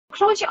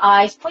close your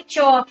eyes, put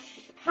your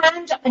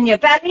hand on your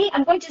belly.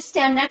 I'm going to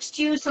stand next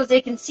to you so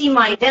they can see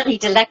my very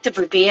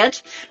delectable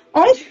beard.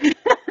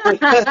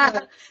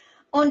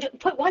 And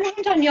put one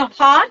hand on your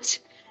heart,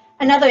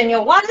 another in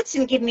your wallet,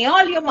 and give me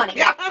all your money.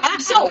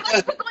 So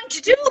what we're going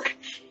to do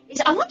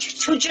is I want you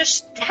to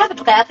just have a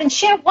breath and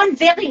share one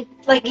very,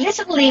 like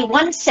literally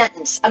one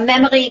sentence, a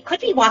memory. It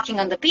could be walking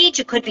on the beach.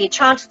 It could be a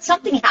childhood,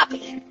 something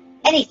happy.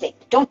 Anything.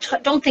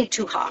 Don't think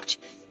too hard.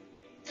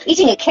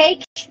 Eating a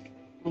cake.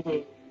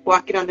 Mm-hmm.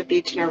 Walking on the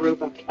beach in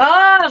Aruba.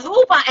 Oh,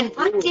 Aruba. And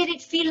what did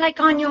it feel like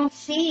on your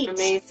feet?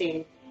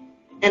 Amazing.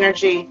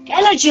 Energy.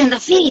 Energy in the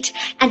feet.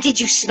 And did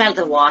you smell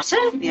the water?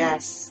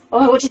 Yes.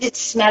 Oh, what did it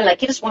smell like?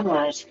 Give us one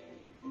word.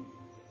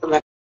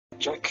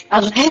 Electric.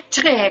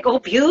 Electric. Oh,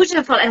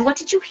 beautiful. And what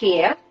did you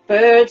hear?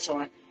 Birds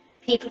or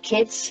people,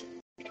 kids?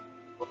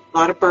 A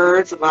lot of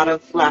birds, a lot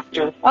of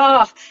laughter.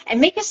 Oh,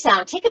 and make a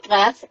sound. Take a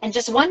breath and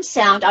just one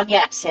sound on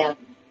your exhale.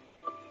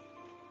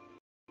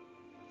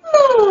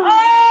 Oh,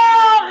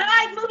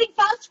 right. Moving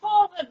fast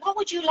forward. What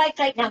would you like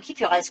right now? Keep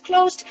your eyes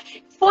closed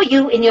for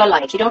you in your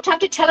life. You don't have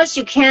to tell us.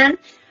 You can.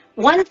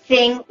 One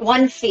thing,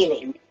 one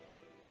feeling.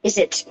 Is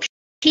it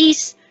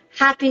peace,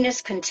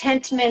 happiness,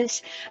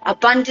 contentment,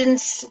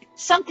 abundance,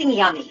 something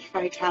yummy?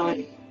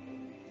 Vitality.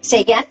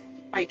 Say again?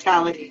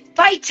 Vitality.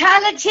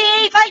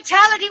 Vitality.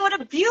 Vitality. What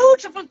a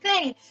beautiful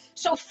thing.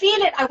 So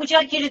feel it. I would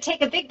like you to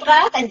take a big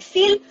breath and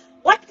feel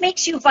what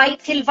makes you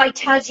feel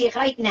vitality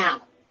right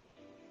now.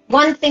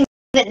 One thing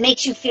that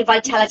makes you feel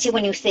vitality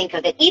when you think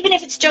of it, even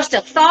if it's just a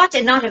thought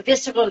and not a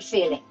visceral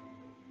feeling.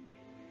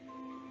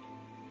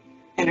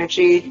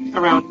 Energy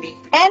around me.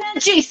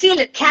 Energy, feel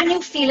it. Can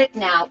you feel it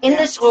now in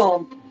this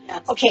room?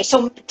 Yes. Okay,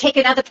 so take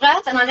another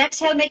breath and on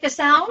exhale make a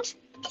sound.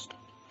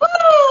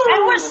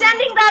 And we're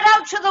sending that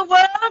out to the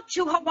world,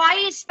 to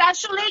Hawaii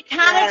especially,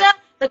 Canada,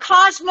 the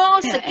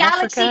cosmos, the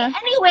galaxy, Africa.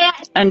 anywhere.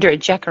 Under a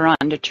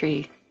jacaranda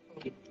tree.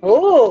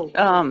 Oh.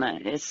 Oh,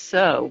 man, it's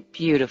so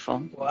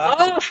beautiful.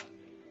 Wow.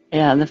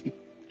 Yeah,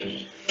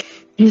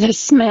 the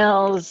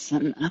smells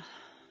and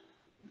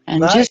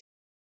Nice. just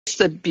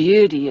the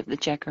beauty of the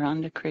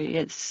jacaranda tree.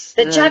 It's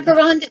The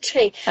jacaranda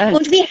tree.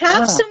 And we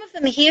have oh. some of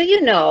them here,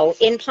 you know,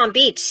 in Palm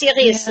Beach.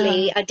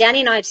 Seriously,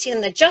 Danny and I have seen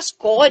them. They're just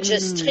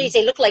gorgeous trees.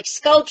 They look like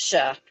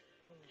sculpture.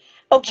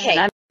 Okay.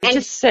 And I'm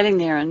just sitting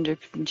there under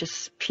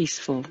just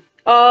peaceful.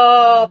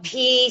 Oh,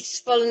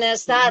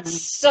 peacefulness. That's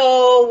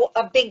so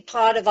a big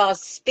part of our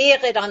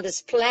spirit on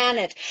this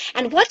planet.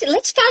 And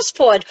let's fast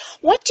forward.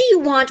 What do you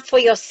want for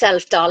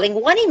yourself, darling?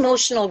 One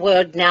emotional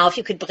word now, if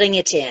you could bring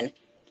it in.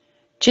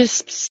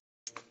 Just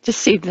to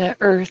see the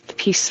earth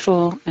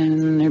peaceful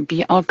and there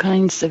be all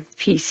kinds of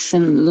peace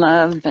and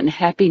love and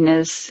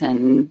happiness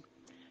and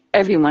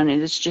everyone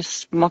is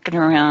just walking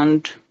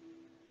around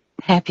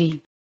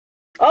happy.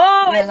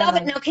 Oh, I love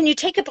it. Now, can you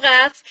take a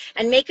breath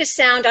and make a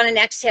sound on an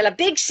exhale? A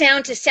big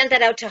sound to send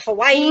that out to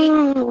Hawaii.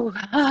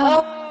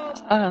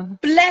 Oh,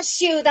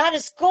 bless you. That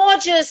is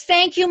gorgeous.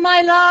 Thank you,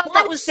 my love.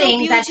 That was so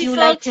beautiful. That you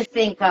like to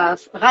think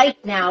of right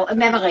now, a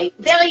memory,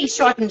 very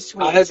short and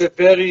sweet. I have a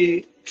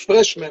very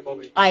fresh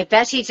memory. I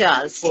bet he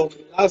does. From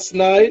last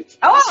night.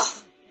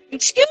 Oh,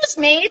 excuse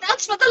me.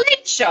 That's for the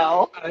late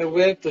show. I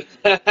went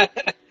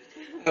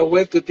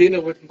to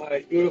dinner with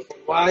my beautiful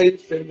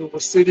wife, and we were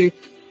sitting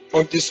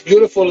on this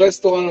beautiful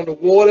restaurant on the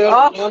water,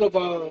 one of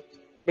our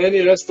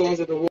many restaurants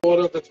on the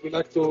water that we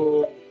like to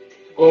go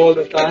all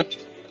the time.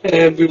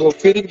 And we were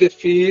feeding the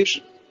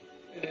fish,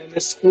 and a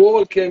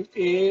squirrel came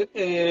in,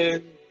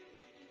 and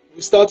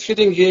we started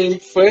feeding him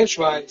French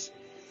fries.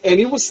 And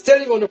he was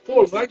standing on the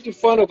pole right in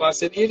front of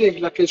us and eating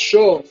like a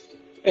show.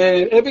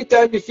 And every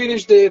time we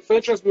finished the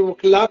French fries, we were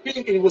clapping,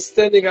 and he was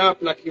standing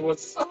up like he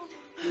was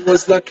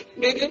like,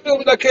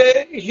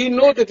 he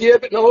knew that he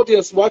had an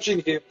audience watching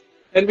him.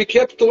 And we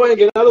kept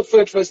throwing another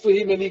French fries to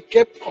him, and he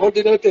kept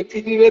holding it and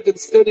eating it and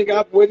standing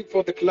up, waiting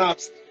for the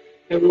claps.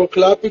 And we were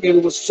clapping, and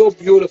it was so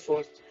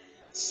beautiful.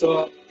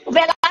 So.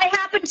 Well, I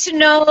happen to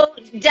know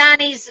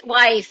Danny's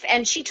wife,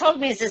 and she told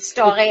me this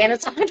story, and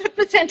it's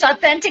 100%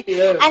 authentic.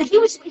 Yeah. And he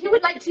was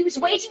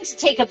waiting to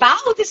take a bow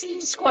with this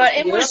little squirrel.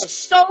 It was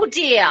so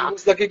dear. It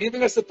was like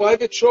giving us a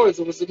private choice.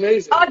 It was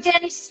amazing. Oh,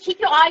 Danny, keep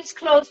your eyes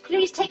closed.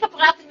 Please take a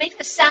breath and make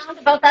a sound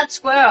about that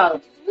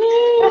squirrel.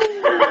 All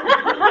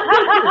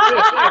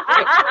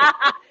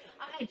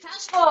right,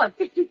 fast forward.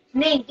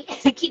 Name,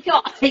 keep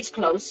your eyes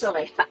closed.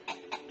 Sorry,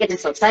 getting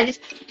so excited.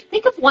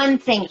 Think of one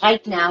thing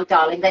right now,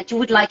 darling, that you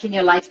would like in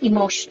your life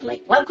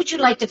emotionally. What would you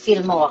like to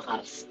feel more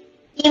of?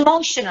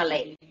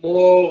 Emotionally.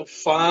 More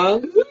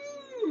fun.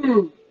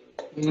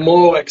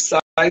 More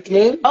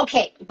excitement.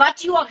 Okay,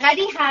 but you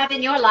already have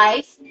in your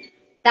life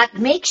that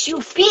makes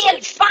you feel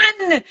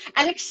fun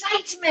and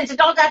excitement and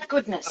all that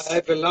goodness. I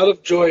have a lot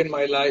of joy in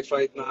my life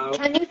right now.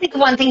 Can you think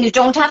of one thing? You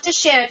don't have to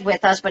share it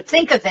with us, but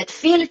think of it.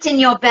 Feel it in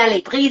your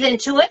belly. Breathe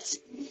into it.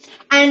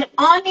 And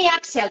on the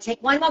exhale,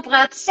 take one more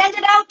breath. Send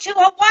it out to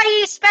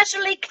Hawaii,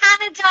 especially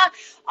Canada,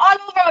 all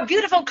over our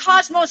beautiful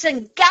cosmos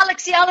and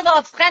galaxy, all of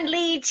our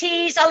friendly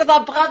ETs, all of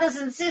our brothers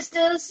and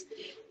sisters.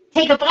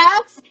 Take a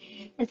breath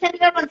and send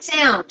it out on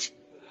sound.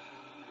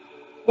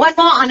 One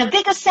more on a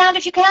bigger sound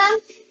if you can.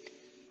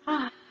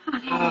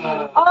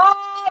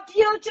 Oh,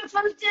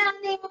 beautiful,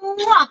 darling.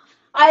 Mwah.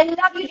 I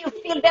love you. You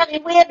feel very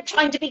weird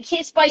trying to be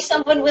kissed by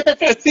someone with a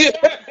face.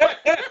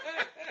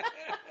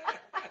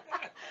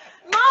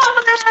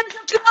 Marvelous,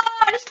 of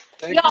course.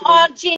 You're all genius.